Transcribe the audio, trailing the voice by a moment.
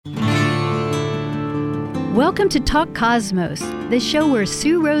Welcome to Talk Cosmos, the show where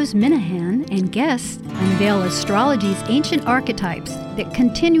Sue Rose Minahan and guests unveil astrology's ancient archetypes that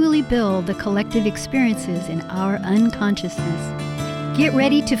continually build the collective experiences in our unconsciousness. Get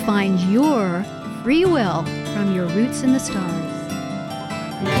ready to find your free will from your roots in the stars.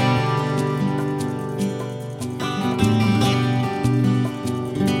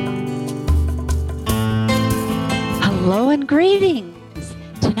 Hello and greetings.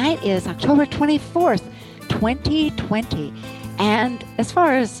 Tonight is October 24th, 2020. And as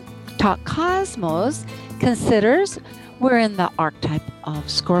far as Talk Cosmos considers, we're in the archetype of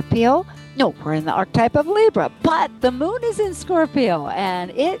Scorpio. No, we're in the archetype of Libra, but the moon is in Scorpio and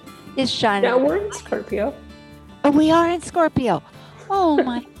it is shining. Now we're in Scorpio. Oh, we are in Scorpio. Oh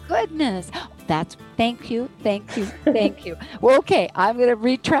my goodness. Thank you. Well, okay, I'm going to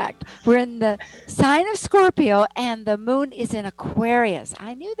retract. We're in the sign of Scorpio and the moon is in Aquarius.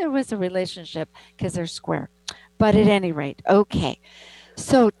 I knew there was a relationship because they're square. But at any rate, okay.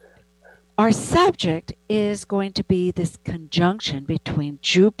 So our subject is going to be this conjunction between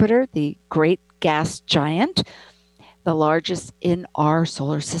Jupiter, the great gas giant, the largest in our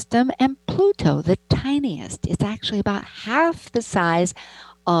solar system, and Pluto, the tiniest. It's actually about half the size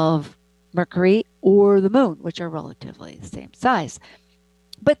of Mercury or the moon, which are relatively the same size.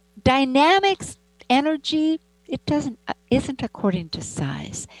 But dynamics, energy, isn't according to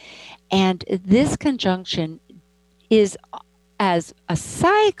size. And this conjunction is, as a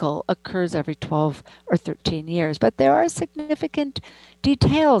cycle, occurs every 12 or 13 years. But there are significant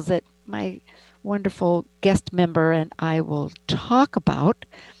details that my wonderful guest member and I will talk about.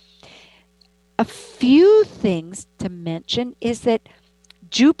 A few things to mention is that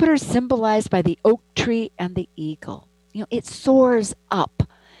Jupiter symbolized by the oak tree and the eagle. You know, it soars up.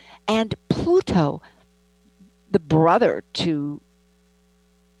 And Pluto, the brother to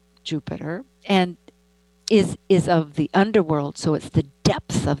Jupiter, and is of the underworld, so it's the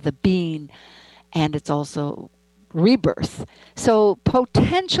depths of the being, and it's also rebirth. So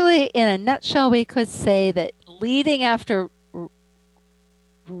potentially, in a nutshell, we could say that leading after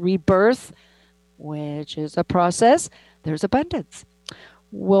rebirth, which is a process, there's abundance.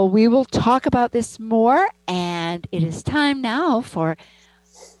 Well, we will talk about this more, and it is time now for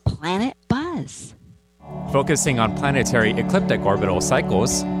Planet Buzz. Focusing on planetary ecliptic orbital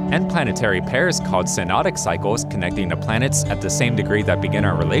cycles and planetary pairs called synodic cycles connecting the planets at the same degree that begin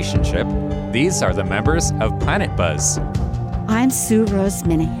our relationship, these are the members of Planet Buzz. I'm Sue Rose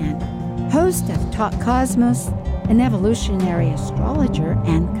Minahan, host of Talk Cosmos, an evolutionary astrologer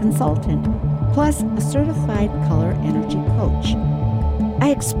and consultant, plus a certified color energy coach. I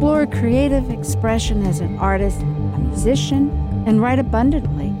explore creative expression as an artist, a musician, and write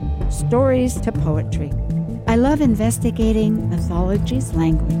abundantly, stories to poetry. I love investigating mythology's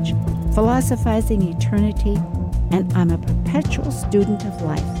language, philosophizing eternity, and I'm a perpetual student of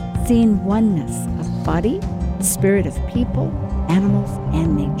life, seeing oneness of body, spirit of people, animals,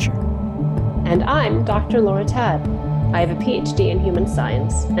 and nature. And I'm Dr. Laura Tad. I have a PhD in human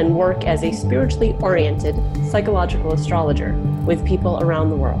science and work as a spiritually oriented psychological astrologer with people around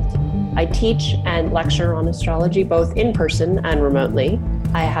the world. I teach and lecture on astrology both in person and remotely.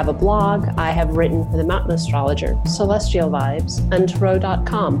 I have a blog. I have written for the Mountain Astrologer, Celestial Vibes, and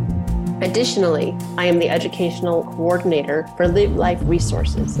Tarot.com. Additionally, I am the educational coordinator for Live Life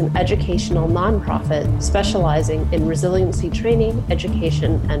Resources, an educational nonprofit specializing in resiliency training,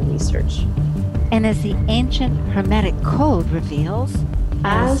 education, and research. And as the ancient Hermetic code reveals,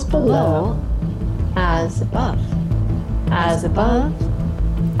 as below, as above, as above,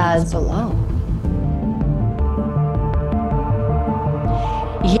 as below.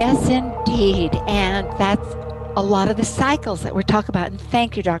 Yes, indeed. And that's a lot of the cycles that we're talking about. And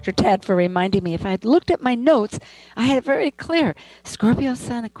thank you, Dr. Tad, for reminding me. If I had looked at my notes, I had it very clear. Scorpio,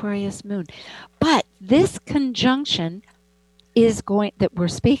 Sun, Aquarius, Moon. But this conjunction that we're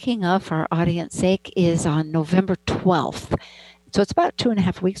speaking of for our audience sake is on November 12th. So it's about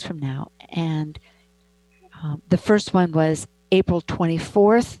 2.5 weeks from now. And the first one was April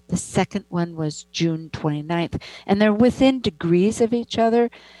 24th. The second one was June 29th. And they're within degrees of each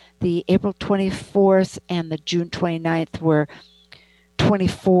other. The April 24th and the June 29th were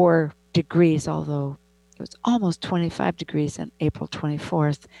 24 degrees, although it was almost 25 degrees on April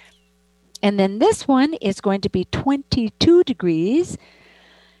 24th. And then this one is going to be 22 degrees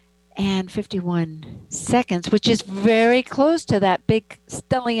and 51 seconds, which is very close to that big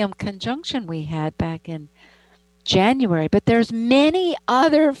stellium conjunction we had back in January. But there's many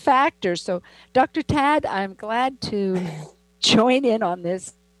other factors. So, Dr. Tad, I'm glad to join in on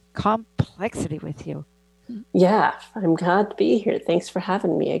this complexity with you. Yeah, I'm glad to be here. Thanks for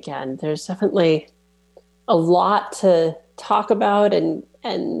having me again. There's definitely a lot to talk about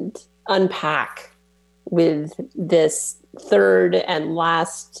and unpack with this third and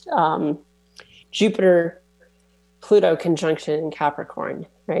last Jupiter-Pluto conjunction in Capricorn,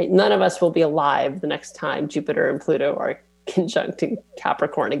 right? None of us will be alive the next time Jupiter and Pluto are conjunct in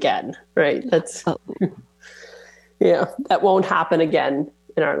Capricorn again, right? That's, that won't happen again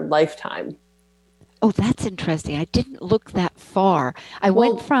in our lifetime. Oh, that's interesting. I didn't look that far. I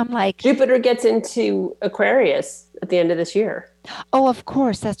went from like... Jupiter gets into Aquarius at the end of this year. Oh, of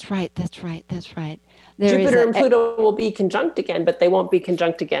course. That's right. Jupiter and Pluto will be conjunct again, but they won't be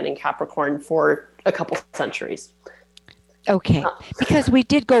conjunct again in Capricorn for a couple centuries. Okay. Because we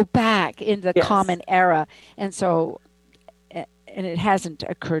did go back in the common era. And so, and it hasn't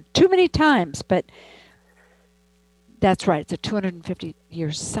occurred too many times, but that's right. It's a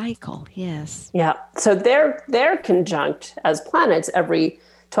 250-year cycle. Yes. Yeah. So they're conjunct as planets every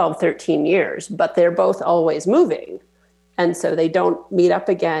 12, 13 years, but they're both always moving. And so they don't meet up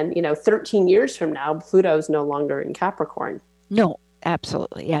again. 13 years from now, Pluto's no longer in Capricorn. No,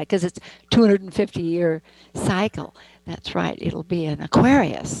 absolutely. Yeah, because it's 250-year cycle. That's right. It'll be in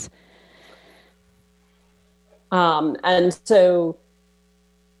Aquarius. And so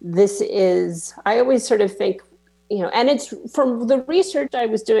this is, I always sort of think, and it's from the research I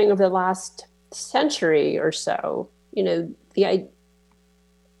was doing over the last century or so,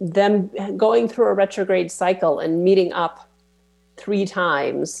 them going through a retrograde cycle and meeting up 3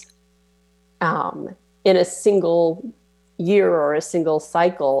 times in a single year or a single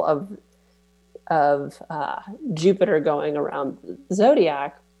cycle of Jupiter going around the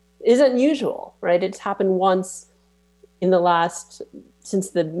zodiac is unusual, right? It's happened once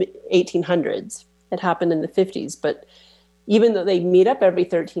since the 1800s. It happened in the 50s, but even though they meet up every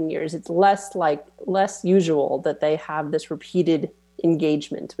 13 years, it's less usual that they have this repeated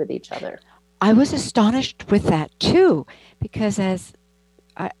engagement with each other. I was astonished with that too, because as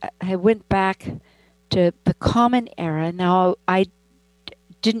I went back to the common era, now I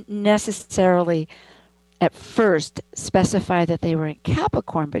didn't necessarily at first specify that they were in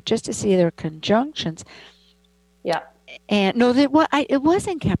Capricorn, but just to see their conjunctions. Yeah. And no, it was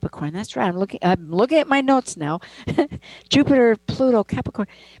in Capricorn. That's right. I'm looking at my notes now. Jupiter, Pluto, Capricorn,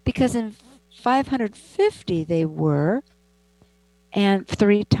 because in 550 they were, and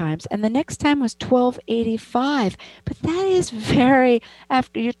 3 times, and the next time was 1285. But that is very,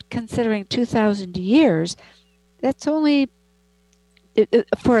 after you're considering 2,000 years, that's only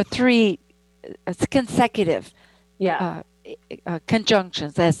for 3 consecutive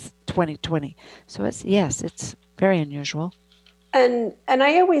conjunctions. That's 2020. So it's very unusual. And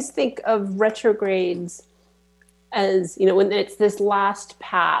I always think of retrogrades as, when it's this last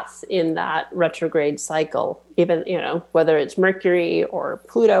pass in that retrograde cycle, even, whether it's Mercury or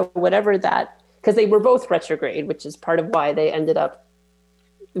Pluto, whatever that, because they were both retrograde, which is part of why they ended up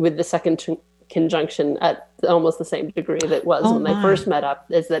with the second conjunction at almost the same degree that it was when they first met up,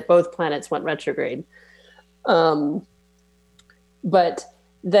 is that both planets went retrograde. But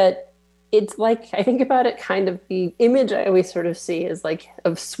that, it's like, I think about it kind of, the image I always sort of see is like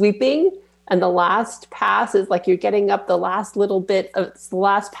of sweeping, and the last pass is like you're getting up the last little bit of, it's the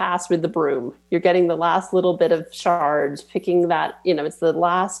last pass with the broom. You're getting the last little bit of shards, picking that, it's the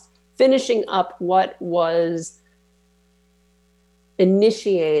last, finishing up what was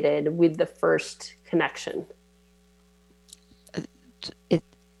initiated with the first connection.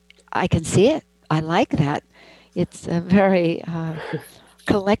 I can see it. I like that. It's a very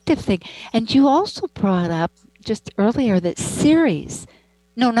collective thing. And you also brought up just earlier that Ceres,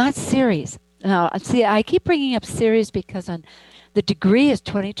 no, not Ceres. Now, see, I keep bringing up Ceres because on the degree is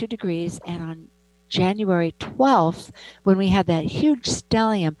 22 degrees, and on January 12th, when we had that huge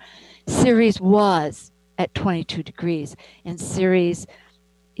stellium, Ceres was at 22 degrees. And Ceres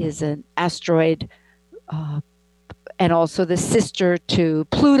is an asteroid and also the sister to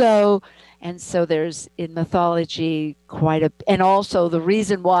Pluto. And so there's, in mythology, and also the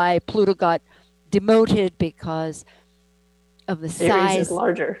reason why Pluto got demoted because of the size. Ceres is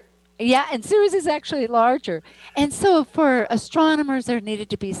larger. Yeah, and Ceres is actually larger. And so for astronomers, there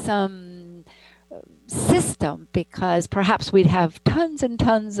needed to be some system, because perhaps we'd have tons and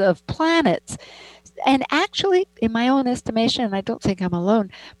tons of planets. And actually, in my own estimation, and I don't think I'm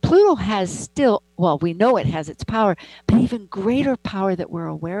alone, Pluto has still, well, we know it has its power, but even greater power that we're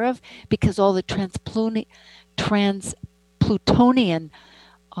aware of, because all the trans-Plutonian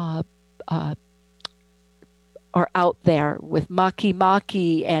are out there with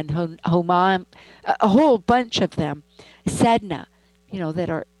Maki and Homan, a whole bunch of them, Sedna, that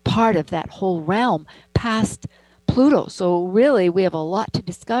are part of that whole realm, past Pluto. So really, we have a lot to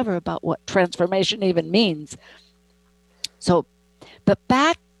discover about what transformation even means. So, but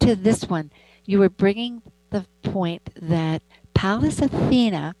back to this one, you were bringing the point that Pallas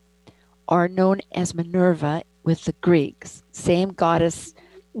Athena are known as Minerva with the Greeks, same goddess.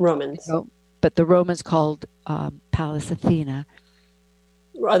 Romans. But the Romans called Pallas Athena.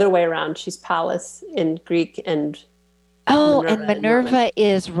 Other way around. She's Pallas in Greek and Minerva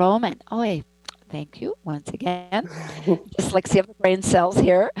is Roman. Oh, thank you once again. Dyslexia of the brain cells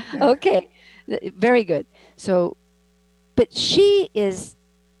here. Okay, very good. So, but she is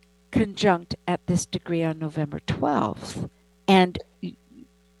conjunct at this degree on November 12th. And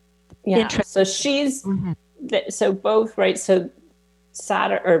so she's, so both, right? So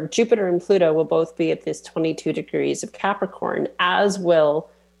Saturn or Jupiter and Pluto will both be at this 22 degrees of Capricorn, as will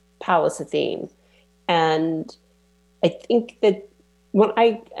Pallas Athene. And I think that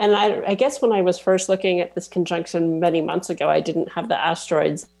I guess when I was first looking at this conjunction many months ago, I didn't have the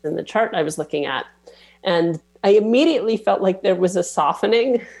asteroids in the chart I was looking at. And I immediately felt like there was a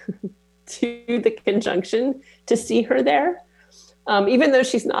softening to the conjunction to see her there. Even though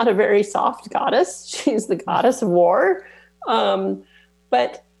she's not a very soft goddess, she's the goddess of war.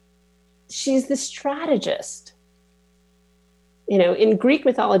 But she's the strategist. In Greek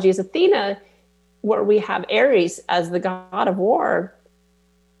mythology is Athena, where we have Ares as the god of war.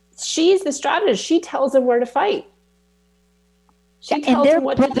 She's the strategist. She tells them where to fight. She tells them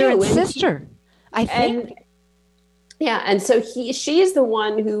what to do. Brother and sister, I think. And so she is the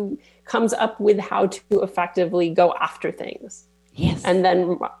one who comes up with how to effectively go after things. Yes. And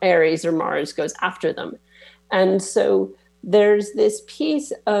then Ares or Mars goes after them. And so there's this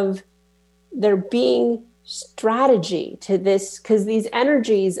piece of there being strategy to this, because these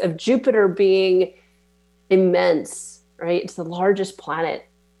energies of Jupiter being immense, right? It's the largest planet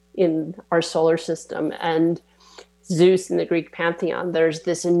in our solar system, and Zeus in the Greek pantheon, there's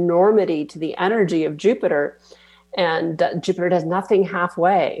this enormity to the energy of Jupiter, and Jupiter does nothing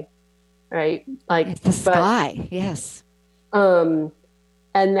halfway, right? Like it's the sky, yes. And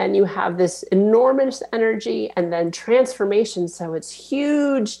then you have this enormous energy and then transformation. So it's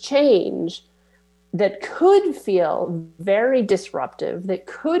huge change that could feel very disruptive, that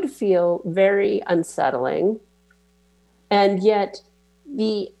could feel very unsettling. And yet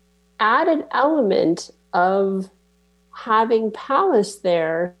the added element of having Pallas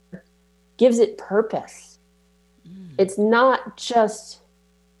there gives it purpose. It's not just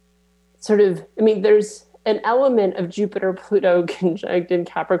sort of, there's an element of Jupiter, Pluto conjunct in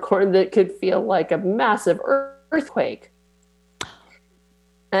Capricorn that could feel like a massive earthquake.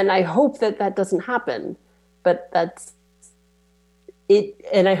 And I hope that doesn't happen, but that's it.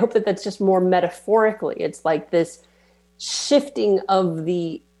 And I hope that's just more metaphorically. It's like this shifting of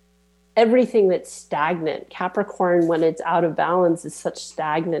everything that's stagnant. Capricorn, when it's out of balance, is such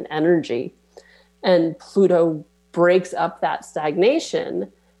stagnant energy. And Pluto breaks up that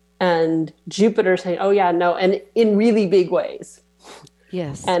stagnation. And Jupiter saying, oh yeah, no, and in really big ways.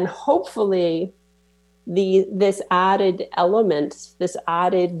 Yes. And hopefully this added element, this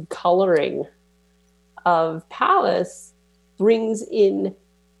added coloring of Pallas brings in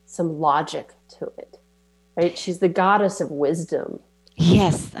some logic to it, right? She's the goddess of wisdom.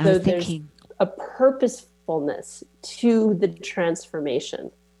 Yes, I was thinking. A purposefulness to the transformation.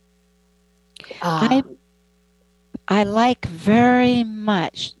 I like very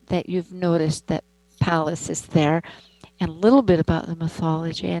much that you've noticed that Pallas is there, and a little bit about the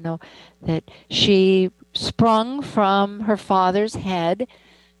mythology. I know that she sprung from her father's head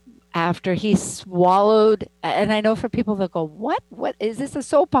after he swallowed, and I know for people that go, what is this, a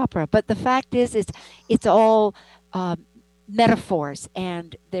soap opera? But the fact is it's all metaphors,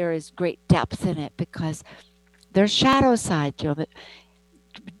 and there is great depth in it because there's shadow side, that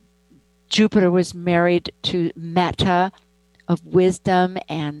Jupiter was married to Meta of wisdom,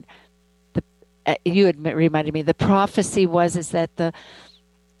 and you had reminded me, the prophecy was that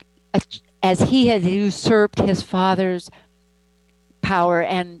as he had usurped his father's power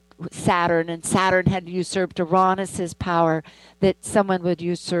and Saturn had usurped Uranus's power, that someone would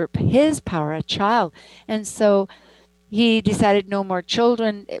usurp his power, a child. And so he decided no more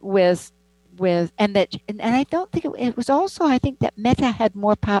children and I don't think it was also, I think that Meta had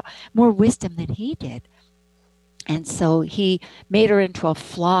more power, more wisdom than he did. And so he made her into a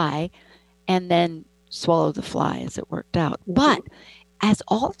fly and then swallowed the fly as it worked out. But as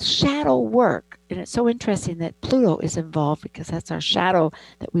all shadow work, and it's so interesting that Pluto is involved because that's our shadow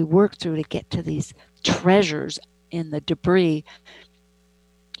that we work through to get to these treasures in the debris.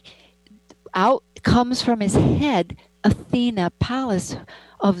 Out comes from his head Athena, Pallas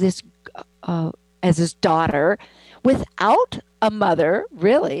of this as his daughter without a mother,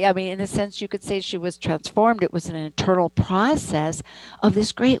 really. I mean, in a sense, you could say she was transformed. It was an internal process of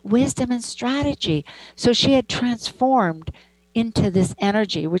this great wisdom and strategy. So she had transformed into this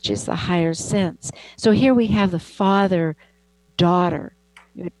energy, which is the higher sense. So here we have the father-daughter.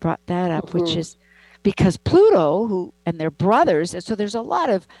 You had brought that up, which is because Pluto, and their brothers, and so there's a lot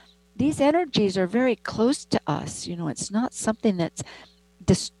of, these energies are very close to us. You know, it's not something that's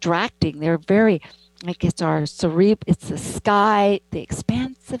distracting. They're very, like, it's our it's the sky, the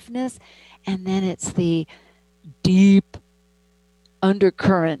expansiveness, and then it's the deep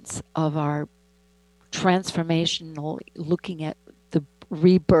undercurrents of our transformational, looking at the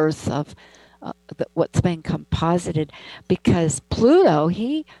rebirth of what's been composited. Because Pluto,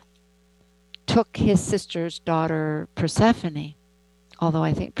 he took his sister's daughter Persephone, although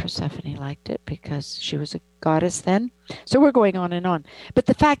I think Persephone liked it because she was a goddess then. So we're going on and on. But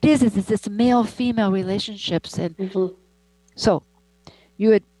the fact is it's this male-female relationships. And so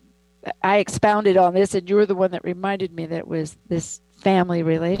I expounded on this, and you were the one that reminded me that it was this family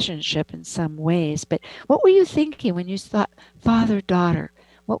relationship in some ways. But what were you thinking when you thought father-daughter?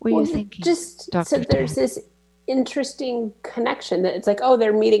 What were you thinking? Just Dr. so there's this interesting connection that it's like, oh,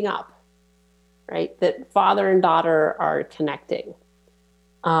 they're meeting up, right? That father and daughter are connecting.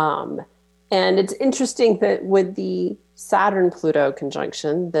 And it's interesting that with the Saturn-Pluto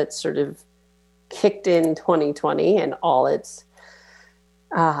conjunction that sort of kicked in 2020 and all its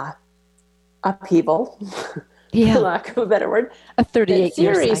upheaval, for lack of a better word, a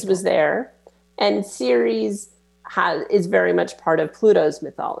 38-year Ceres cycle was there, and Ceres is very much part of Pluto's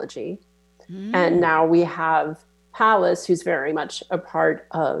mythology. And now we have Pallas, who's very much a part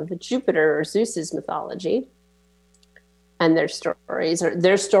of Jupiter or Zeus's mythology. And their stories, or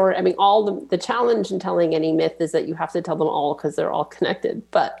their story. I mean, all the challenge in telling any myth is that you have to tell them all because they're all connected.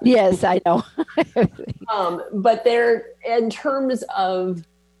 But yes, I know. But they're, in terms of,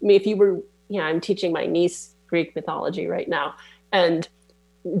 I mean, if you were, I'm teaching my niece Greek mythology right now, and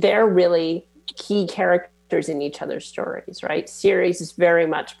they're really key characters in each other's stories, right? Ceres is very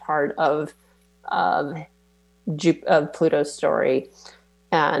much part of Pluto's story,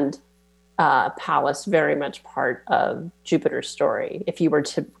 and Pallas very much part of Jupiter's story.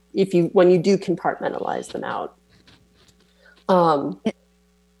 When you do compartmentalize them out,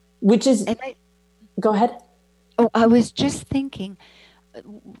 which is, go ahead. Oh, I was just thinking,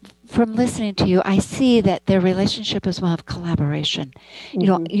 from listening to you, I see that their relationship is one of collaboration. You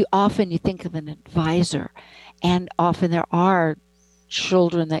know, you think of an advisor, and often there are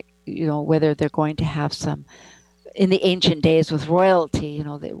children that, whether they're going to have some, in the ancient days with royalty,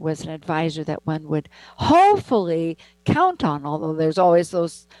 there was an advisor that one would hopefully count on, although there's always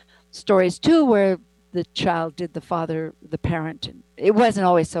those stories too where the child did the parent, and it wasn't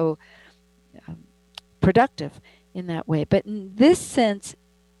always so productive in that way. But in this sense,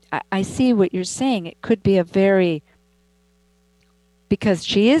 I see what you're saying. It could be because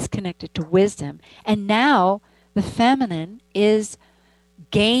she is connected to wisdom, and now the feminine is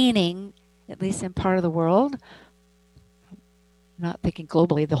gaining, at least in part of the world, not thinking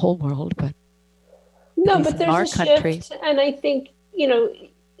globally, the whole world, but there's a shift. And I think,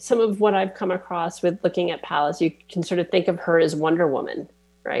 some of what I've come across with looking at Pallas, you can sort of think of her as Wonder Woman,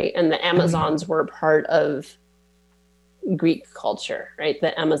 right? And the Amazons were part of Greek culture, right?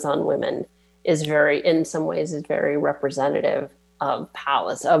 The Amazon women in some ways is very representative of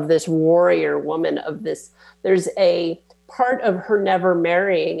Pallas, of this warrior woman, there's a part of her never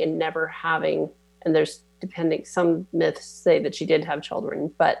marrying and never having, and there's, some myths say that she did have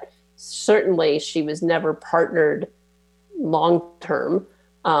children, but certainly she was never partnered long-term,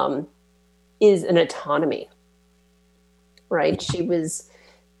 is an autonomy, right? She was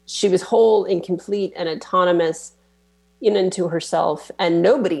whole and complete and autonomous in and to herself, and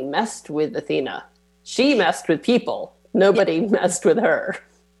nobody messed with Athena. She messed with people. Nobody messed with her.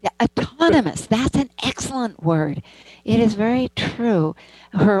 Yeah, autonomous. That's an excellent word. It is very true.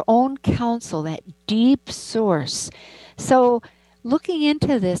 Her own counsel, that deep source. So looking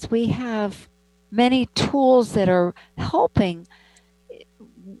into this, we have many tools that are helping,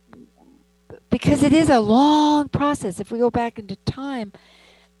 because it is a long process. If we go back into time,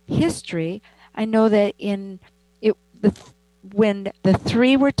 history, I know that when the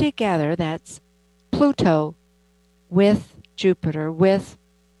three were together, that's Pluto with Jupiter, with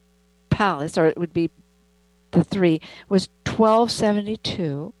Pallas, or it would be the three, was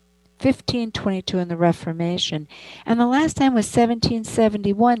 1272, 1522 in the Reformation, and the last time was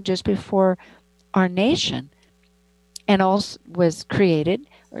 1771, just before our nation, and also was created,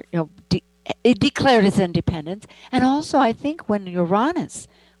 or, it declared its independence, and also I think when Uranus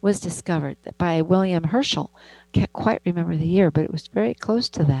was discovered by William Herschel. Can't quite remember the year, but it was very close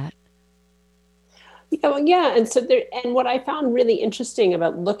to that. Yeah, well, yeah, and so there, and what I found really interesting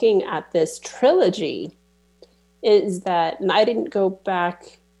about looking at this trilogy is that, and I didn't go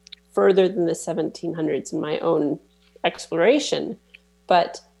back further than the 1700s in my own exploration,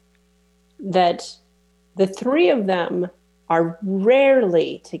 but that the three of them are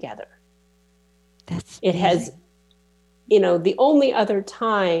rarely together. That's it amazing. has, the only other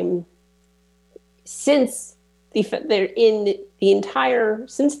time since since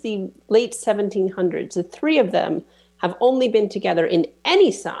the late 1700s, the three of them have only been together in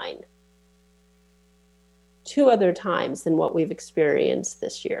any sign 2 other times than what we've experienced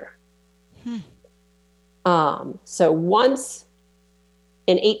this year. So once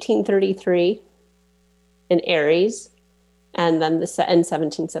in 1833 in Aries, and then in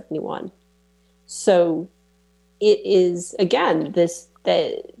 1771. So it is, again,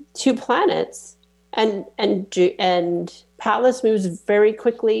 the 2 planets, and Pallas moves very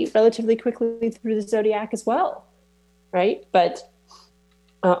quickly, relatively quickly through the zodiac as well, right? But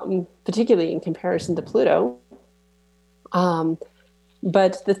particularly in comparison to Pluto.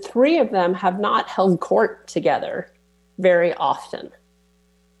 But the 3 of them have not held court together very often.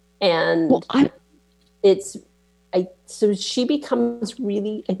 And so she becomes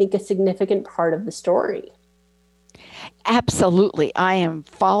really, I think, a significant part of the story. Absolutely. I am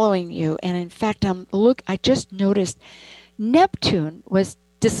following you. And in fact, I just noticed Neptune was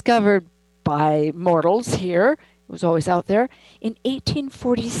discovered by mortals here. It was always out there in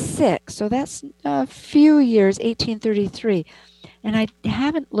 1846. So that's a few years, 1833. And I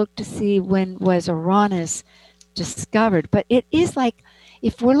haven't looked to see when was Uranus discovered, but it is like,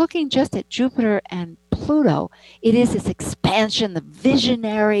 if we're looking just at Jupiter and Pluto, it is this expansion, the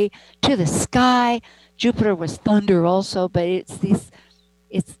visionary to the sky. Jupiter was thunder also, but he's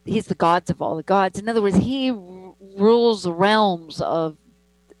the gods of all the gods. In other words, he rules the realms of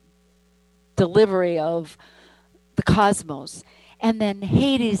delivery of the cosmos. And then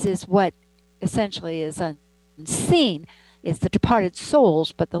Hades is what essentially is unseen. It's the departed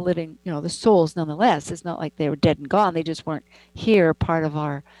souls, but the living, the souls nonetheless. It's not like they were dead and gone. They just weren't here, part of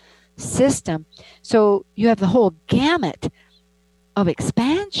our system. So you have the whole gamut of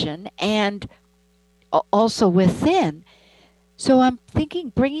expansion and also within. So I'm thinking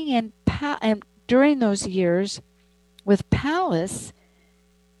bringing in, and during those years with Pallas,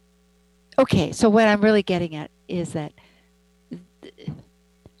 okay, so what I'm really getting at is that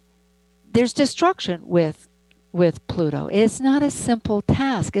there's destruction with Pluto. It's not a simple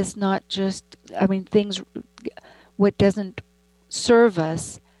task. It's not just, what doesn't serve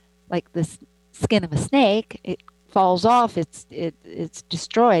us, like the skin of a snake, it falls off, it's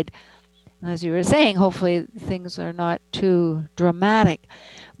destroyed. As you were saying, hopefully things are not too dramatic.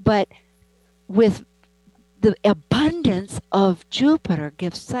 But with the abundance of Jupiter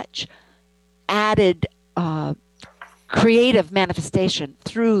gives such added creative manifestation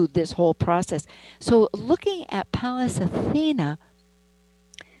through this whole process. So looking at Pallas Athena,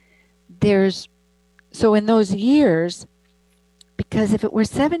 so in those years, because if it were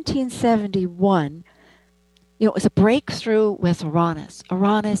 1771, it was a breakthrough with Uranus.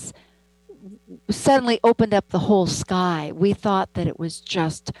 Uranus suddenly opened up the whole sky. We thought that it was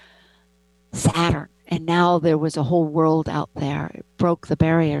just Saturn, and now there was a whole world out there. It broke the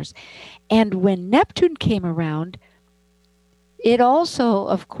barriers. And when Neptune came around, it also,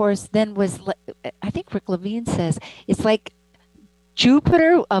 of course, then was, I think Rick Levine says, it's like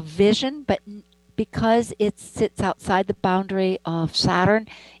Jupiter of vision, but because it sits outside the boundary of Saturn,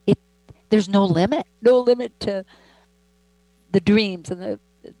 there's no limit to the dreams and the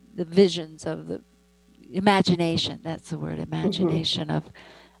visions of the imagination. That's the word, imagination of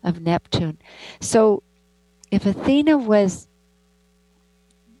Neptune. So if Athena was,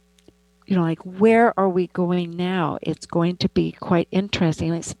 like, where are we going now? It's going to be quite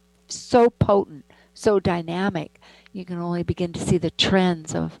interesting. It's so potent, so dynamic. You can only begin to see the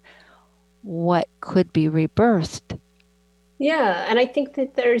trends of what could be rebirthed. Yeah, and I think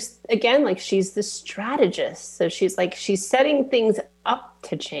that there's, again, like, she's the strategist. So she's setting things up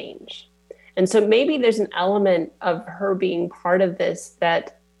to change. And so maybe there's an element of her being part of this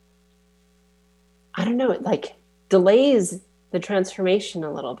that, I don't know, it like delays the transformation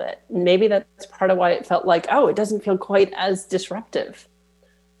a little bit. And maybe that's part of why it felt like, it doesn't feel quite as disruptive,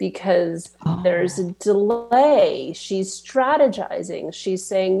 because there's a delay. She's strategizing. She's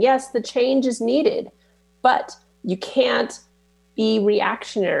saying, yes, the change is needed, but you can't be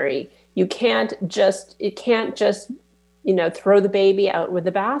reactionary. It can't just, throw the baby out with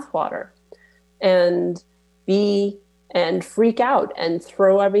the bathwater, and be and freak out and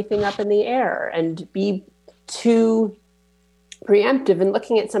throw everything up in the air and be too preemptive. And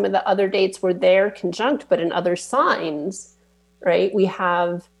looking at some of the other dates where they're conjunct, but in other signs, right? We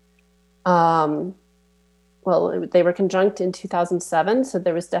have, well, they were conjunct in 2007. So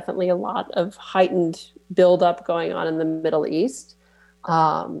there was definitely a lot of heightened buildup going on in the Middle East.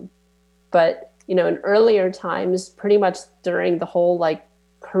 But, in earlier times, pretty much during the whole like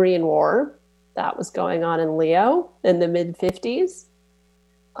Korean War, that was going on in Leo in the mid 50s.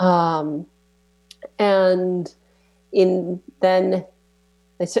 And then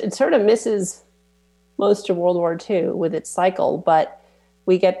it sort of misses most of World War II with its cycle, but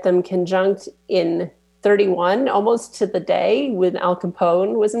we get them conjunct in 31, almost to the day when Al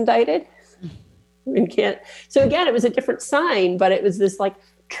Capone was indicted. So again, it was a different sign, but it was this like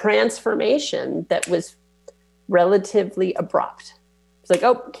transformation that was relatively abrupt. It's like,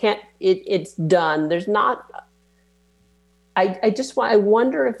 it's done. There's not, I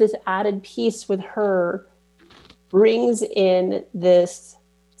wonder if this added piece with her brings in this,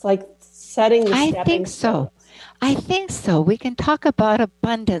 it's like setting the stepping stones. I think so. We can talk about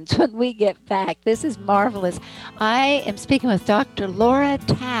abundance when we get back. This is marvelous. I am speaking with Dr. Laura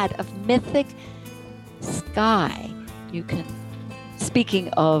Tad of Mythic Sky. Speaking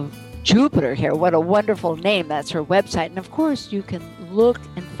of Jupiter here, what a wonderful name. That's her website. And of course, you can look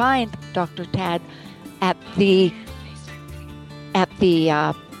and find Dr. Tad at the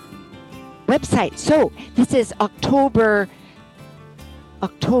website. So this is October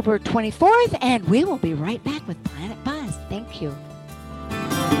 24th, and we will be right back with Planet Buzz. Thank you.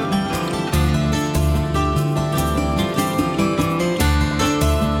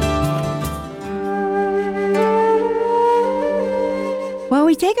 While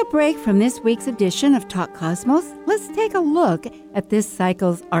we take a break from this week's edition of Talk Cosmos, let's take a look at this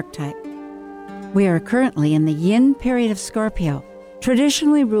cycle's archetype. We are currently in the yin period of Scorpio,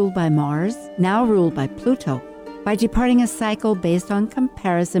 traditionally ruled by Mars, now ruled by Pluto. By departing a cycle based on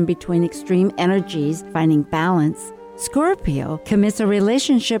comparison between extreme energies finding balance, Scorpio commits a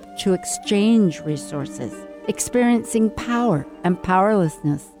relationship to exchange resources, experiencing power and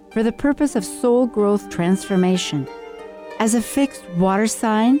powerlessness for the purpose of soul growth transformation. As a fixed water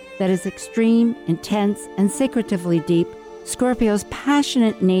sign that is extreme, intense, and secretively deep, Scorpio's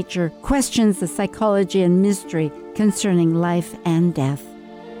passionate nature questions the psychology and mystery concerning life and death.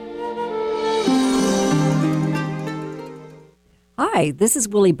 Hi, this is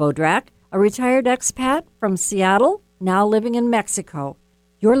Willie Bodrak, a retired expat from Seattle, now living in Mexico.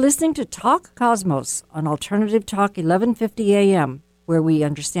 You're listening to Talk Cosmos on Alternative Talk 1150 AM, where we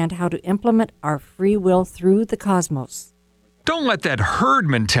understand how to implement our free will through the cosmos. Don't let that herd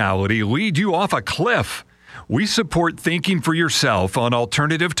mentality lead you off a cliff. We support thinking for yourself on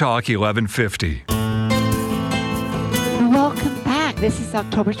Alternative Talk 1150. Welcome back. This is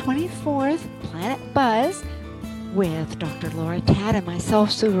October 24th, Planet Buzz, with Dr. Laura Tad and myself,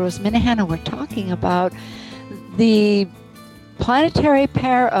 Sue Rose Minahan, and we're talking about the planetary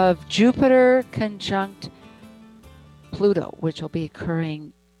pair of Jupiter conjunct Pluto, which will be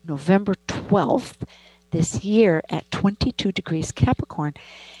occurring November 12th this year at 22 degrees Capricorn.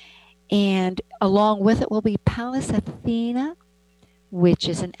 And along with it will be Pallas Athena, which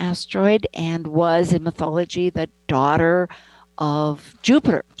is an asteroid and was in mythology the daughter of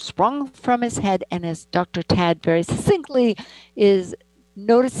Jupiter, sprung from his head, and as Dr. Tad very succinctly is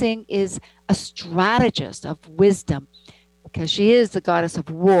noticing, is a strategist of wisdom, because she is the goddess of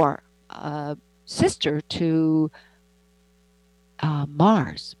war, sister to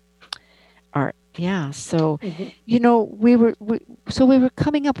Mars. So we were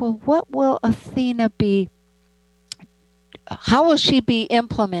coming up with what will Athena be? How will she be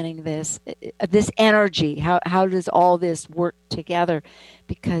implementing this energy? How does all this work together?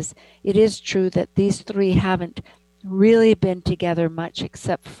 Because it is true that these three haven't really been together much,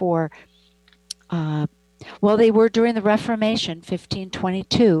 except for they were during the Reformation,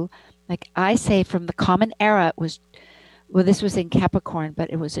 1522. Like I say, from the Common Era, it was. Well, this was in Capricorn, but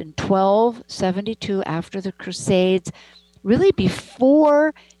it was in 1272 after the Crusades, really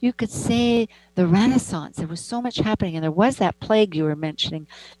before you could say the Renaissance. There was so much happening, and there was that plague you were mentioning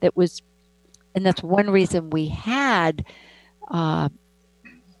that was, and that's one reason we had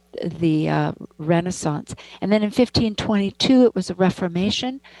the Renaissance. And then in 1522, it was the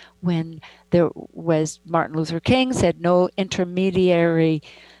Reformation, when there was Martin Luther King said no intermediary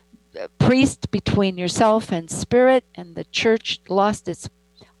priest between yourself and spirit, and the church lost its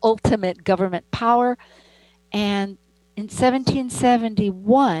ultimate government power. And in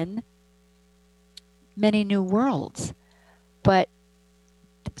 1771, many new worlds. But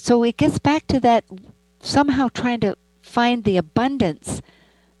so it gets back to that, somehow trying to find the abundance.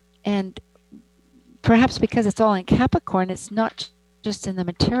 And perhaps because it's all in Capricorn, it's not just in the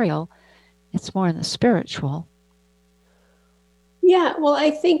material, it's more in the spiritual. Yeah, well,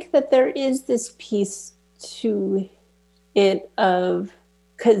 I think that there is this piece to it of,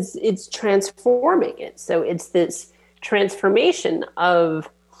 because it's transforming it. So it's this transformation of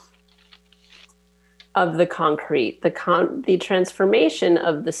the concrete, the transformation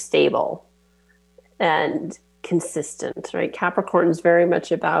of the stable and consistent, right? Capricorn is very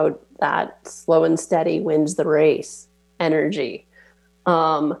much about that slow and steady wins the race energy.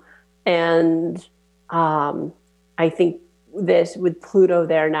 I think this with Pluto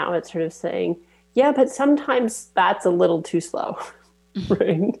there now, it's sort of saying, yeah, but sometimes that's a little too slow,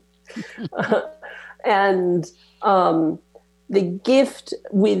 right? The gift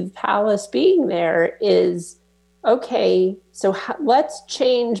with Pallas being there is, okay, so let's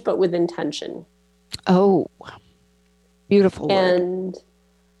change, but with intention. Oh, beautiful word.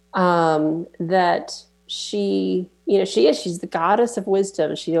 And that she's the goddess of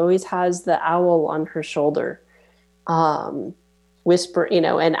wisdom. She always has the owl on her shoulder. Whisper,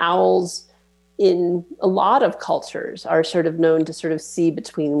 and owls in a lot of cultures are sort of known to sort of see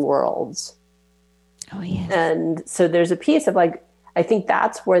between worlds. Oh, yes. And so there's a piece of I think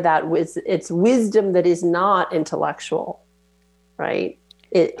that's where it's wisdom that is not intellectual, right?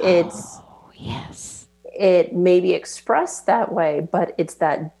 It's yes. It may be expressed that way, but it's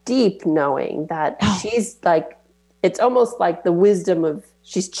that deep knowing that she's it's almost like the wisdom of,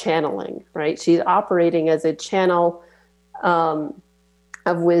 she's channeling, right? She's operating as a channel of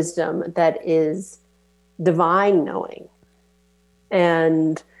wisdom that is divine knowing.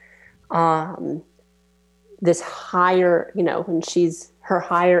 And this higher, when her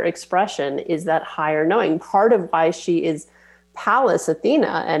higher expression is that higher knowing. Part of why she is Pallas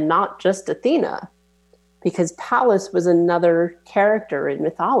Athena and not just Athena, because Pallas was another character in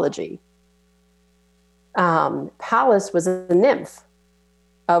mythology. Pallas was a nymph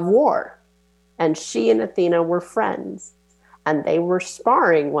of war, and she and Athena were friends, and they were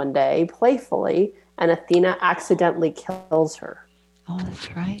sparring one day playfully, and Athena accidentally kills her. Oh,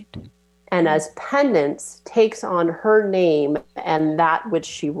 that's right. And as penance, takes on her name and that which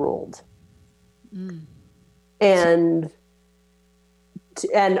she ruled. And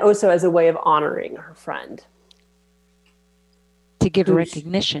also as a way of honoring her friend. To give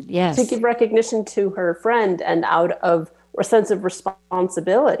recognition, yes. To give recognition to her friend, and out of a sense of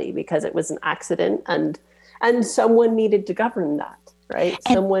responsibility, because it was an accident and someone needed to govern that, right?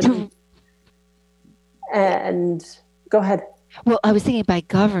 And go ahead. Well, I was thinking by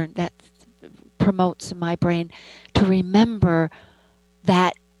govern, that promotes in my brain to remember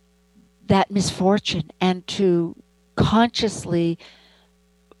that misfortune and to consciously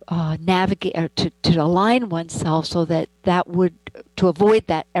navigate, or to align oneself so that would, to avoid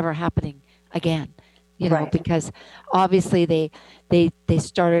that ever happening again, right. Because obviously they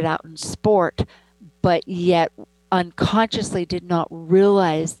started out in sport, but yet unconsciously did not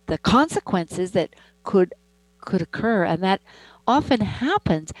realize the consequences that could occur, and that often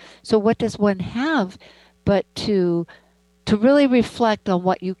happens. So what does one have but to really reflect on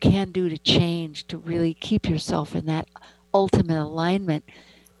what you can do to change, to really keep yourself in that ultimate alignment.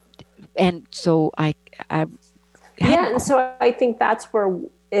 And so and so I think that's where,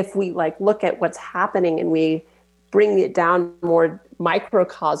 if we look at what's happening and we bring it down more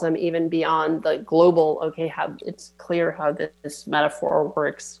microcosm, even beyond the global, how it's clear how this metaphor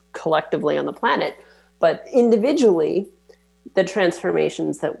works collectively on the planet, but individually, the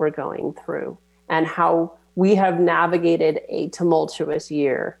transformations that we're going through and how we have navigated a tumultuous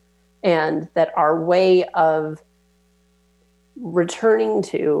year, and that our way of returning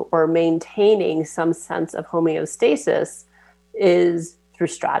to or maintaining some sense of homeostasis is through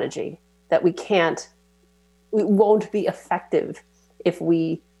strategy, that we won't be effective if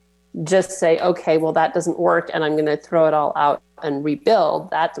we just say, okay, well, that doesn't work and I'm going to throw it all out and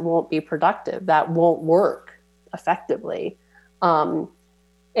rebuild. That won't be productive. That won't work effectively.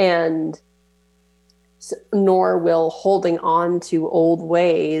 Nor will holding on to old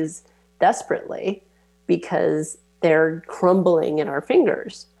ways desperately, because they're crumbling in our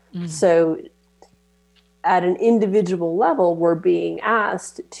fingers. So at an individual level, we're being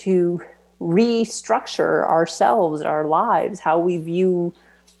asked to restructure ourselves, our lives, how we view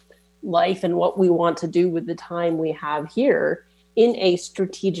life and what we want to do with the time we have here in a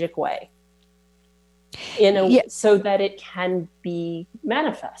strategic way. So that it can be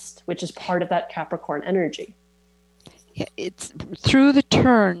manifest, which is part of that Capricorn energy. Yeah, it's through the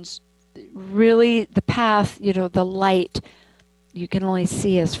turns, really the path, the light, you can only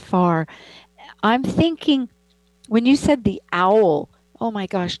see as far. I'm thinking when you said the owl, oh my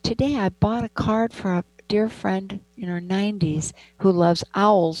gosh, today I bought a card for a dear friend in her 90s who loves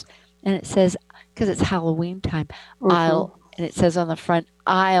owls. And it says, because it's Halloween time, and it says on the front,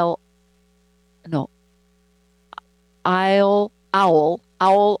 owl,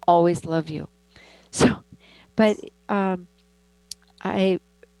 always love you. So, but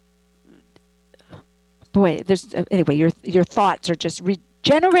anyway, your thoughts are just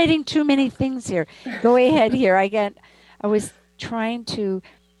regenerating too many things here. Go ahead here. I was trying to,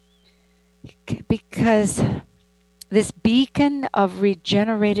 because this beacon of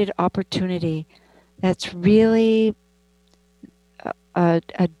regenerated opportunity, that's really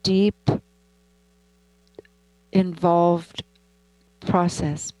a deep, involved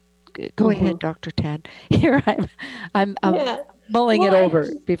process. Go ahead, Dr. Tad. Here I'm mulling it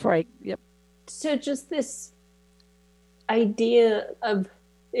over before I. Yep. So just this idea of,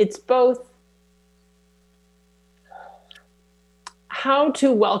 it's both how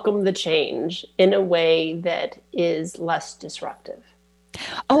to welcome the change in a way that is less disruptive.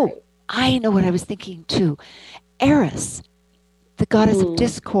 Oh, right. I know what I was thinking too. Eris, the goddess of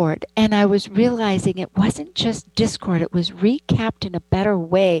discord. And I was realizing it wasn't just discord. It was recapped in a better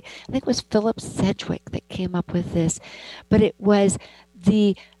way. I think it was Philip Sedgwick that came up with this. But it was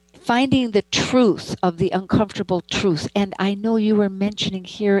the finding the truth of the uncomfortable truth. And I know you were mentioning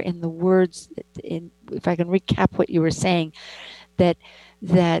here in the words, if I can recap what you were saying, that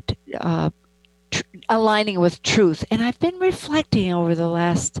aligning with truth. And I've been reflecting over the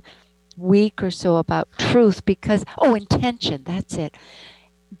last week or so about truth because, intention, that's it.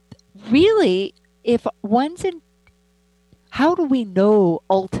 Really, if one's in, how do we know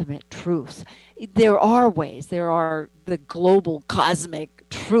ultimate truth? There are ways. There are the global cosmic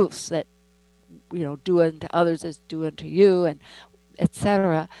truths that, do unto others as do unto you, and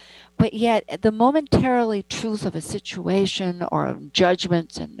etc. But yet, the momentarily truth of a situation or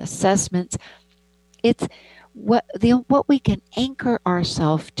judgments and assessments, it's what we can anchor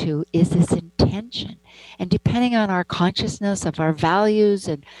ourselves to is this intention. And depending on our consciousness of our values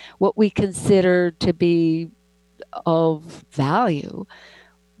and what we consider to be of value,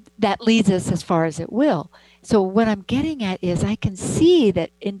 that leads us as far as it will. So what I'm getting at is I can see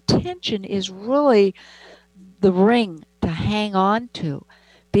that intention is really the ring to hang on to,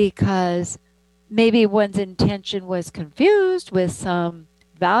 because maybe one's intention was confused with some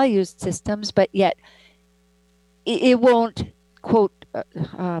value systems, but yet it won't, quote,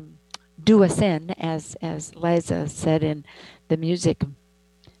 do us in, as Liza said in the music.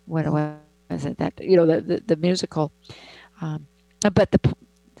 What was it? That, the musical. But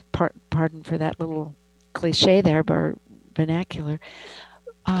pardon for that little cliche there, but vernacular.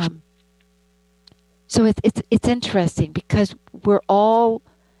 So it's interesting because we're all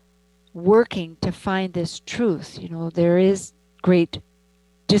working to find this truth. There is great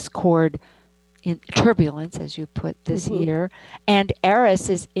discord in turbulence, as you put this year, and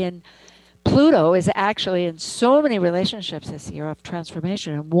Eris Pluto is actually in so many relationships this year of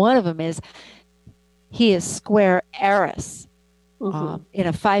transformation, and one of them is he is square Eris in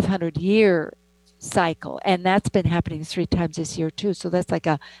a 500-year cycle, and that's been happening 3 times this year too. So that's like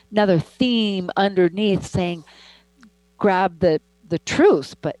another theme underneath, saying grab the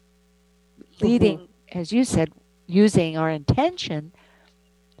truth, but leading, as you said, using our intention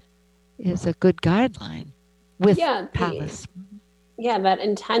is a good guideline with Palace. That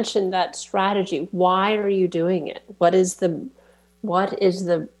intention, that strategy. Why are you doing it? What is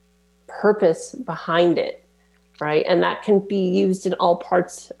the purpose behind it, right? And that can be used in all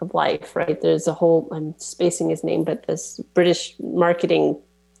parts of life, right? There's a whole, I'm spacing his name, but this British marketing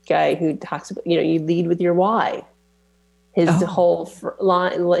guy who talks about, you lead with your why. His whole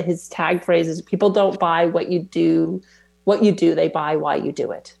line, his tag phrase is, people don't buy what you do, they buy why you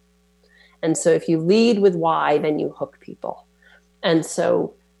do it. And so if you lead with why, then you hook people. And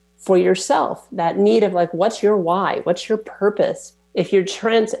so for yourself, that need of what's your why? What's your purpose? If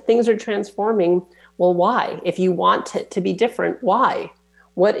things are transforming, well, why? If you want it to be different, why?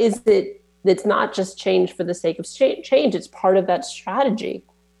 What is it that's not just change for the sake of change? It's part of that strategy.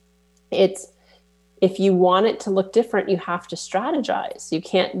 If you want it to look different, you have to strategize. You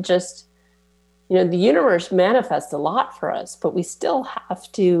can't just, the universe manifests a lot for us, but we still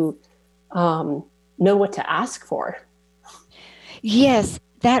have to know what to ask for. Yes,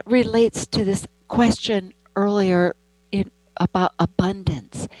 that relates to this question earlier about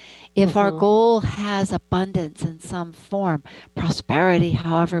abundance. If our goal has abundance in some form, prosperity,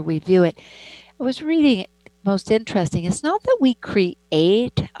 however we view it, I was reading it, most interesting. It's not that we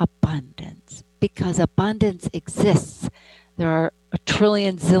create abundance, because abundance exists. There are a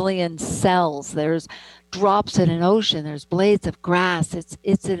trillion zillion cells. There's drops in an ocean. There's blades of grass. It's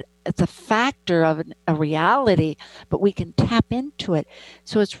a factor of a reality, but we can tap into it.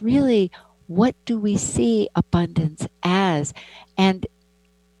 So it's really, what do we see abundance as? And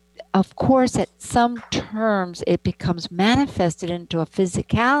of course, at some terms, it becomes manifested into a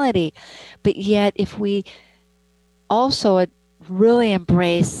physicality. But yet, if we also really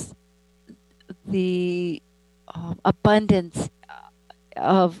embrace the abundance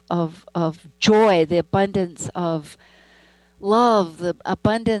of joy, the abundance of love, the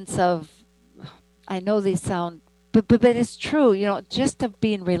abundance of, I know these sound, but it's true, just of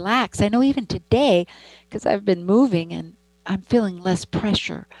being relaxed. I know even today, because I've been moving and I'm feeling less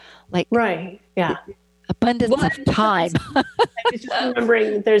pressure. Like, right, yeah. Abundance of time. I was just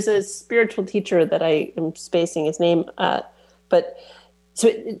remembering, there's a spiritual teacher that I am spacing his name, but so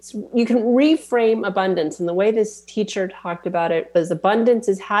you can reframe abundance. And the way this teacher talked about it was, abundance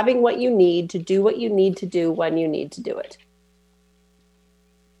is having what you need to do what you need to do when you need to do it.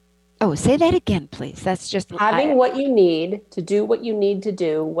 Oh, say that again, please. That's just having what you need to do what you need to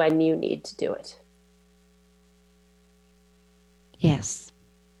do when you need to do it. Yes.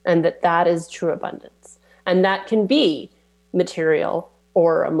 And that is true abundance. And that can be material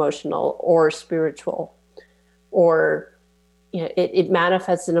or emotional or spiritual, or it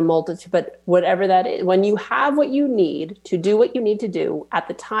manifests in a multitude, but whatever that is, when you have what you need to do what you need to do at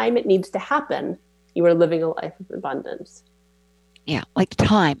the time it needs to happen, you are living a life of abundance. Yeah, like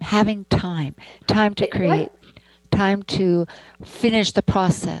having time to create, time to finish the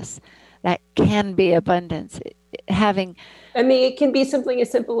process. That can be abundance. It can be something as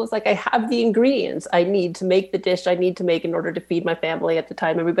simple as, like, I have the ingredients I need to make the dish I need to make in order to feed my family at the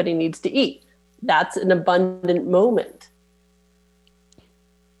time everybody needs to eat. That's an abundant moment.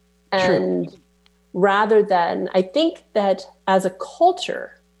 And true. Rather than, I think that as a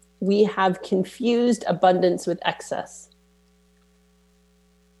culture, we have confused abundance with excess.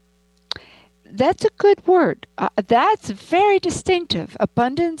 That's a good word. That's very distinctive.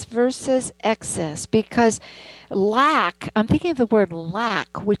 Abundance versus excess, because lack, I'm thinking of the word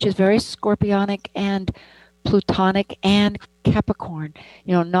lack, which is very Scorpionic and Plutonic and Capricorn.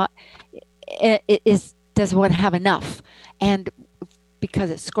 Does one have enough? And because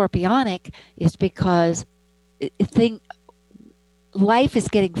it's Scorpionic, is because life is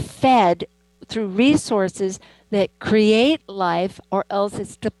getting fed through resources that create life, or else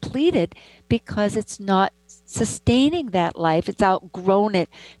it's depleted because it's not sustaining that life. It's outgrown it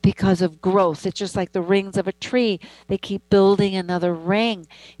because of growth. It's just like the rings of a tree. They keep building another ring.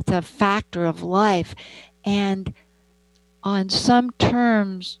 It's a factor of life. And on some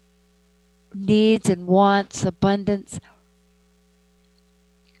terms, needs and wants, abundance,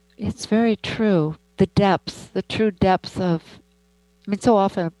 it's very true. The true depth of, so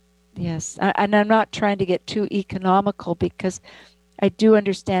often, yes. And I'm not trying to get too economical, because I do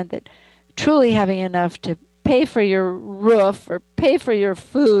understand that truly having enough to pay for your roof or pay for your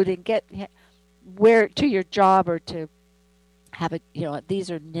food and get where to your job, or to have it,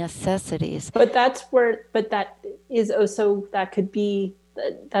 these are necessities. But that is also, that could be,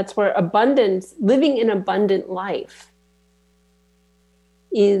 that's where abundance, living an abundant life,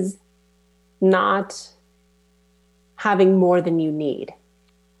 is not having more than you need.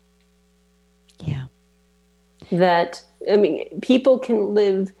 Yeah. That, people can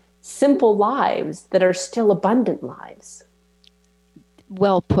live simple lives that are still abundant lives.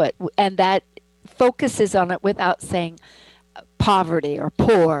 Well put. And that focuses on it without saying poverty or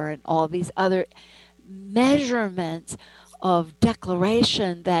poor and all these other measurements of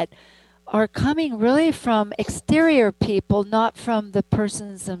declaration that are coming really from exterior people, not from the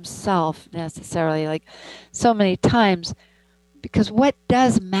persons themselves necessarily, like so many times. Because what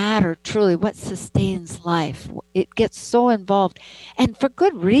does matter truly, what sustains life, it gets so involved. And for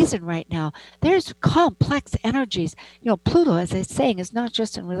good reason right now. There's complex energies. Pluto, as I was saying, is not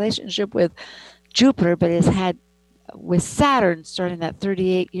just in relationship with Jupiter, but has had with Saturn starting that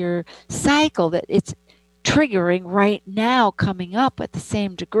 38-year cycle that it's triggering right now, coming up at the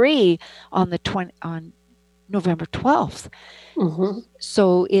same degree on November 12th. Mm-hmm.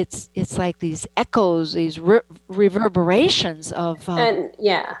 So it's like these echoes, these reverberations of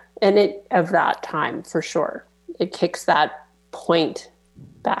and it of that time for sure. It kicks that point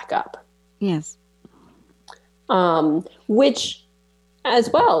back up. Yes. Which,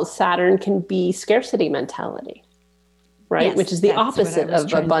 as well, Saturn can be scarcity mentality, right? Yes, which is the opposite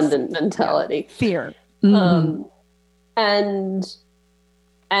of abundant mentality. Yeah. Fear. Mm-hmm.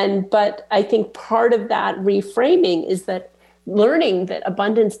 But I think part of that reframing is that learning that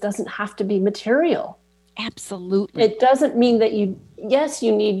abundance doesn't have to be material. Absolutely. It doesn't mean that you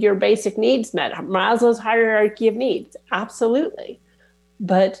need your basic needs met. Maslow's hierarchy of needs, absolutely.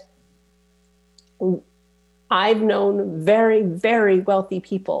 But I've known very, very wealthy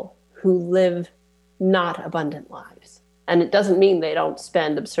people who live not abundant lives. And it doesn't mean they don't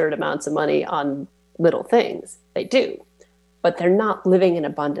spend absurd amounts of money on little things. They do. But they're not living an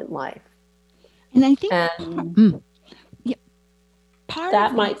abundant life. And I think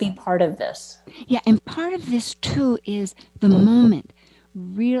that might be part of this. Yeah, and part of this too is the moment.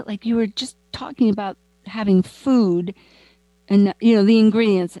 Real, like you were just talking about having food and the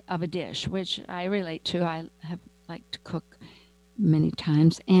ingredients of a dish, which I relate to. I have liked to cook many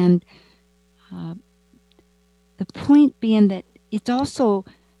times, and the point being that it's also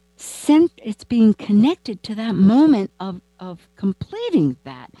it's being connected to that moment of completing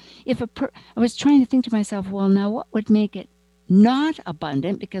that. I was trying to think to myself, well, now what would make it not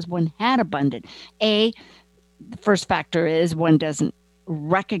abundant, because one had abundant. The first factor is one doesn't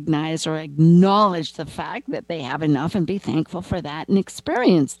recognize or acknowledge the fact that they have enough and be thankful for that and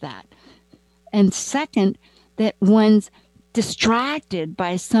experience that. And second, that one's distracted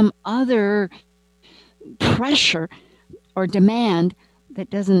by some other pressure or demand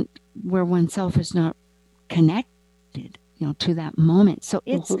where oneself is not connected, to that moment. So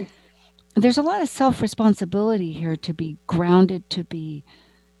it's, there's a lot of self-responsibility here to be grounded, to be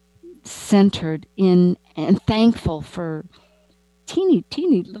centered in and thankful for teeny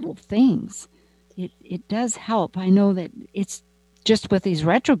little things. It does help. I know that it's just with these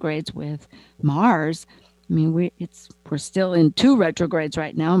retrogrades with Mars. I mean, we're still in 2 retrogrades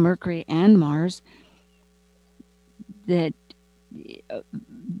right now, Mercury and Mars. That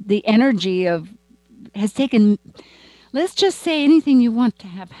the energy has taken. Let's just say anything you want to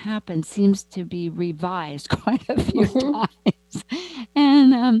have happen seems to be revised quite a few times.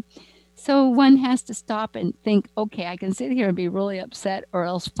 And so one has to stop and think, okay, I can sit here and be really upset, or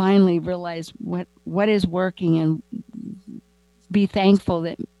else finally realize what is working and be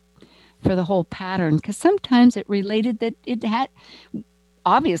thankful for the whole pattern. Because sometimes it related that it had,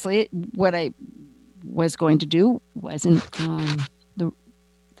 obviously, what I was going to do wasn't the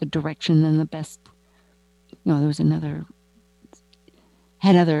direction and the best. There was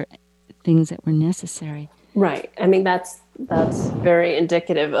had other things that were necessary. Right. I mean, that's very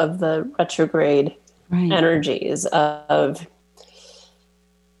indicative of the retrograde energies of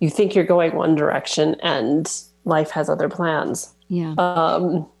you think you're going one direction and life has other plans. Yeah.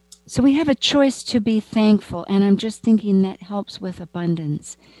 So we have a choice to be thankful, and I'm just thinking that helps with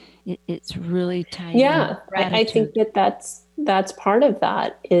abundance. It's really tied. Yeah, I think that's part of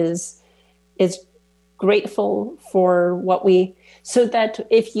that is grateful for what so that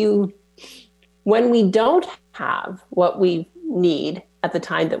when we don't have what we need at the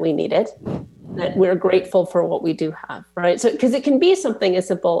time that we need it, that we're grateful for what we do have, right? So, because it can be something as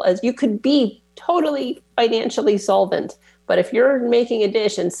simple as you could be totally financially solvent, but if you're making a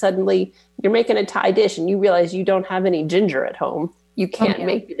dish and suddenly you're making a Thai dish and you realize you don't have any ginger at home, you can't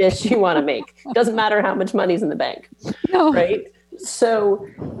make the dish you want to make. Doesn't matter how much money's in the bank, right? So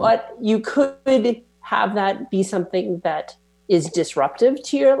what you could have that be something that is disruptive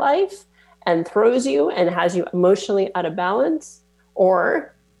to your life and throws you and has you emotionally out of balance,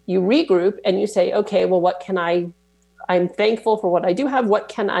 or you regroup and you say, okay, well, I'm thankful for what I do have. What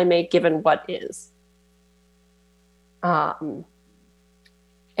can I make given what is? And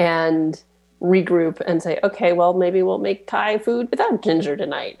regroup and say, okay, well, maybe we'll make Thai food without ginger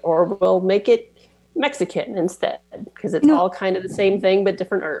tonight, or we'll make it Mexican instead, because it's all kind of the same thing, but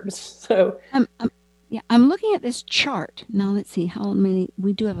different herbs. So I'm looking at this chart. Now let's see how many,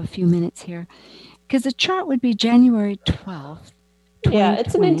 we do have a few minutes here, because the chart would be January 12th. Yeah,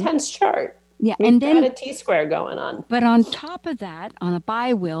 it's an intense chart. Yeah, We've and then got a T-square going on. But on top of that, on a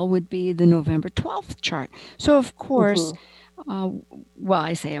bi-wheel would be the November 12th chart. So of course,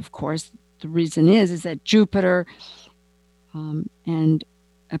 I say of course, the reason is that Jupiter and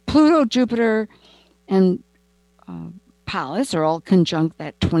Pluto, Jupiter, and Pallas are all conjunct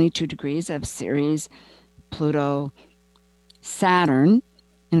that 22 degrees of Ceres, Pluto, Saturn.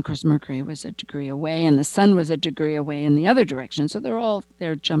 And of course, Mercury was a degree away and the sun was a degree away in the other direction. So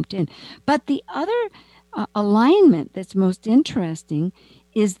they're jumped in. But the other alignment that's most interesting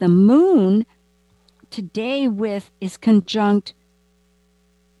is the moon today is conjunct,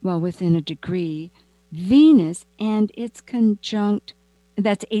 within a degree, Venus, and it's conjunct,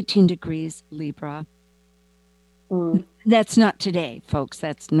 that's 18 degrees Libra. That's not today, folks.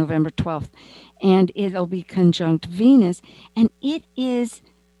 That's November 12th. And it'll be conjunct Venus. And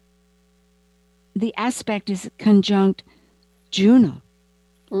the aspect is conjunct Juno.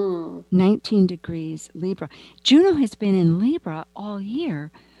 19 degrees Libra. Juno has been in Libra all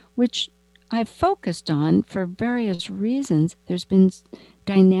year, which I've focused on for various reasons. There's been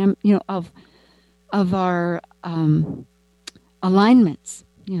dynamic, of our alignments.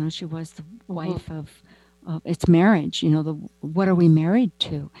 She was the wife of its marriage. What are we married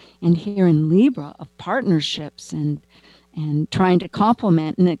to? And here in Libra, of partnerships and trying to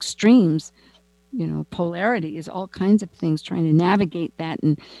complement in extremes. Polarity is all kinds of things, trying to navigate that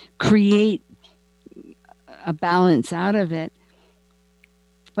and create a balance out of it.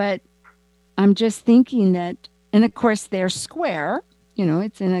 But I'm just thinking that, and of course they're square,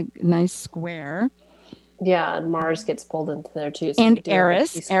 it's in a nice square. Yeah, and Mars gets pulled into there too. So and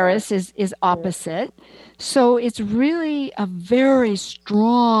Eris is opposite. Yeah. So it's really a very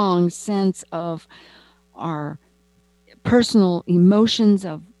strong sense of our personal emotions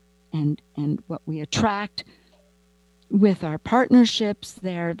and what we attract with our partnerships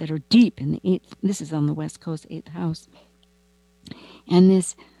there that are deep in the 8th. This is on the West Coast, 8th house. And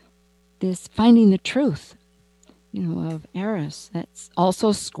this finding the truth, of Eris, that's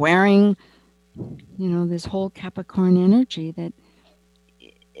also squaring, this whole Capricorn energy that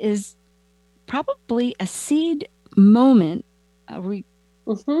is probably a seed moment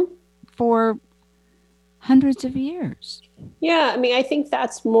for hundreds of years. Yeah, I think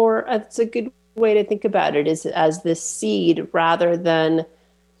that's a good way to think about it, is as this seed rather than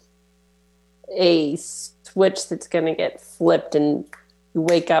a switch that's going to get flipped and you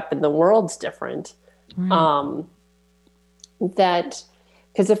wake up and the world's different. Right. That,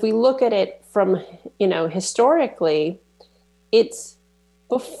 because if we look at it from, historically, it's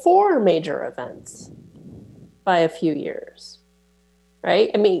before major events by a few years.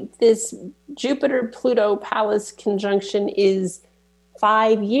 Right? This Jupiter-Pluto Pallas conjunction is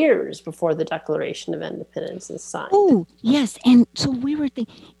 5 years before the Declaration of Independence is signed. Oh, yes. And so we were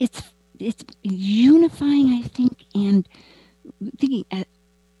thinking, it's unifying, I think, and thinking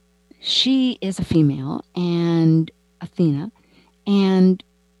she is a female, and Athena, and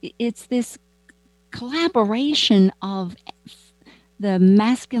it's this collaboration of the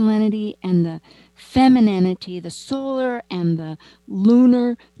masculinity and the femininity, the solar and the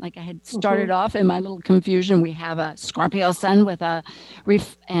lunar. Like I had started off in my little confusion, we have a Scorpio sun with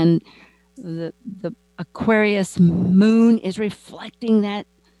and the Aquarius moon is reflecting that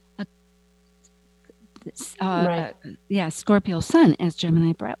right. Scorpio sun, as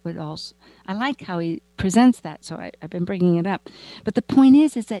Gemini Brett would also. I like how he presents that, so I've been bringing it up. But the point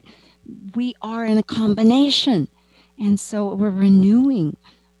is that we are in a combination, and so we're renewing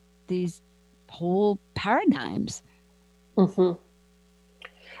these whole paradigms. And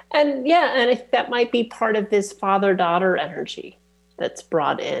I think that might be part of this father-daughter energy that's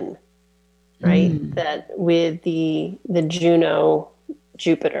brought in, right? That with the Juno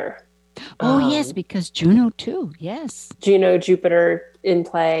Jupiter. Yes, because Juno too. Yes, Juno Jupiter in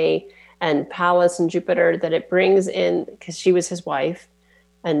play, and Pallas and Jupiter, that it brings in, because she was his wife,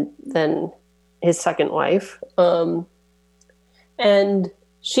 and then his second wife, and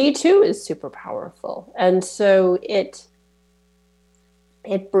she too is super powerful. And so it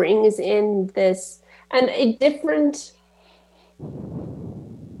brings in this, and a different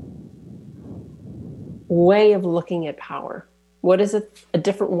way of looking at power. What is a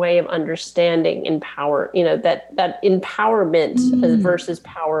different way of understanding in power, that empowerment versus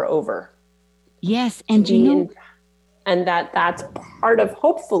power over. Yes. And and that's part of,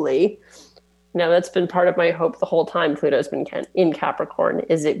 hopefully, that's been part of my hope the whole time Pluto's been in Capricorn,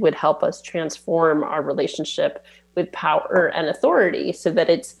 is it would help us transform our relationship with power and authority, so that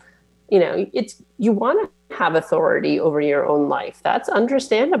it's, you want to have authority over your own life. That's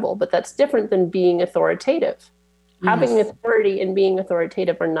understandable, but that's different than being authoritative. Yes. Having authority and being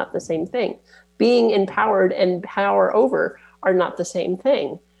authoritative are not the same thing. Being empowered and power over are not the same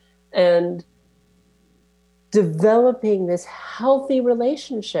thing. And developing this healthy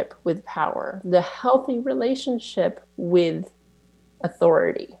relationship with power, the healthy relationship with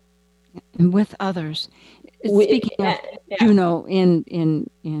authority. And with others. Speaking of Juno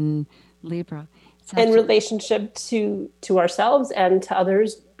in Libra. And relationship to ourselves and to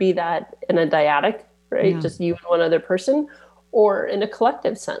others, be that in a dyadic, right? Yeah. Just you and one other person, or in a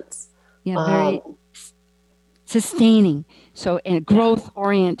collective sense. Yeah, very sustaining. So, and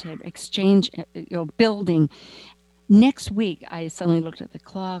growth-oriented, exchange, building. Next week, I suddenly looked at the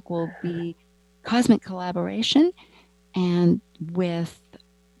clock, will be cosmic collaboration, and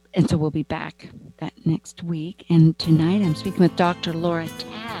so we'll be back that next week. And tonight I'm speaking with Dr. Laura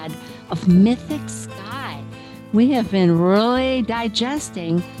Tad of Mythic Sky. We have been really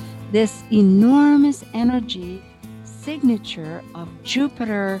digesting this enormous energy signature of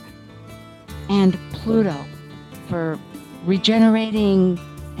Jupiter and Pluto for regenerating,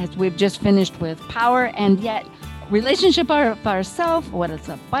 as we've just finished with, power and yet relationship of ourselves, what is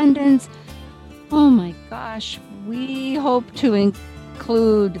abundance. Oh my gosh, we hope to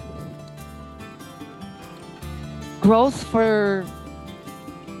include growth for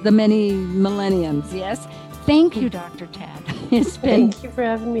the many millenniums. Yes. Thank you, Dr. Tad. Thank you for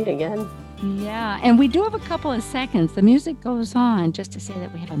having me again. Yeah, and we do have a couple of seconds. The music goes on just to say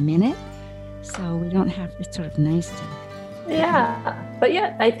that we have a minute, so we don't have, it's sort of nice to. Yeah, but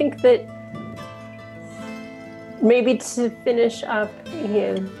yeah, I think that maybe to finish up,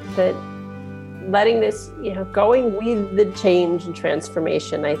 that letting this, going with the change and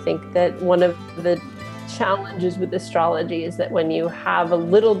transformation. I think that one of the challenges with astrology is that when you have a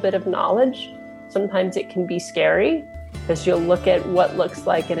little bit of knowledge, sometimes it can be scary because you'll look at what looks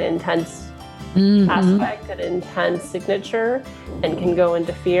like an intense aspect, an intense signature, and can go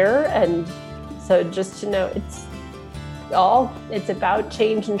into fear. And so just to know it's about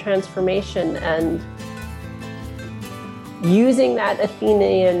change and transformation and using that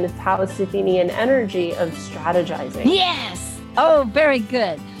Athenian, Pallas-Athenian energy of strategizing. Yes. Oh, very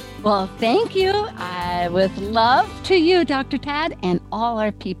good. Well, thank you. With love to you, Dr. Tad, and all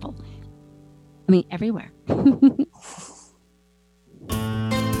our people. I mean, everywhere.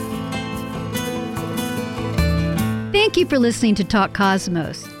 Thank you for listening to Talk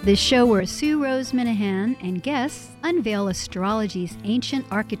Cosmos, the show where Sue Rose Minahan and guests unveil astrology's ancient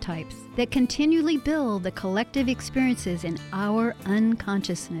archetypes that continually build the collective experiences in our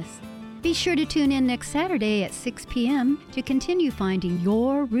unconsciousness. Be sure to tune in next Saturday at 6 p.m. to continue finding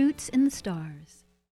your roots in the stars.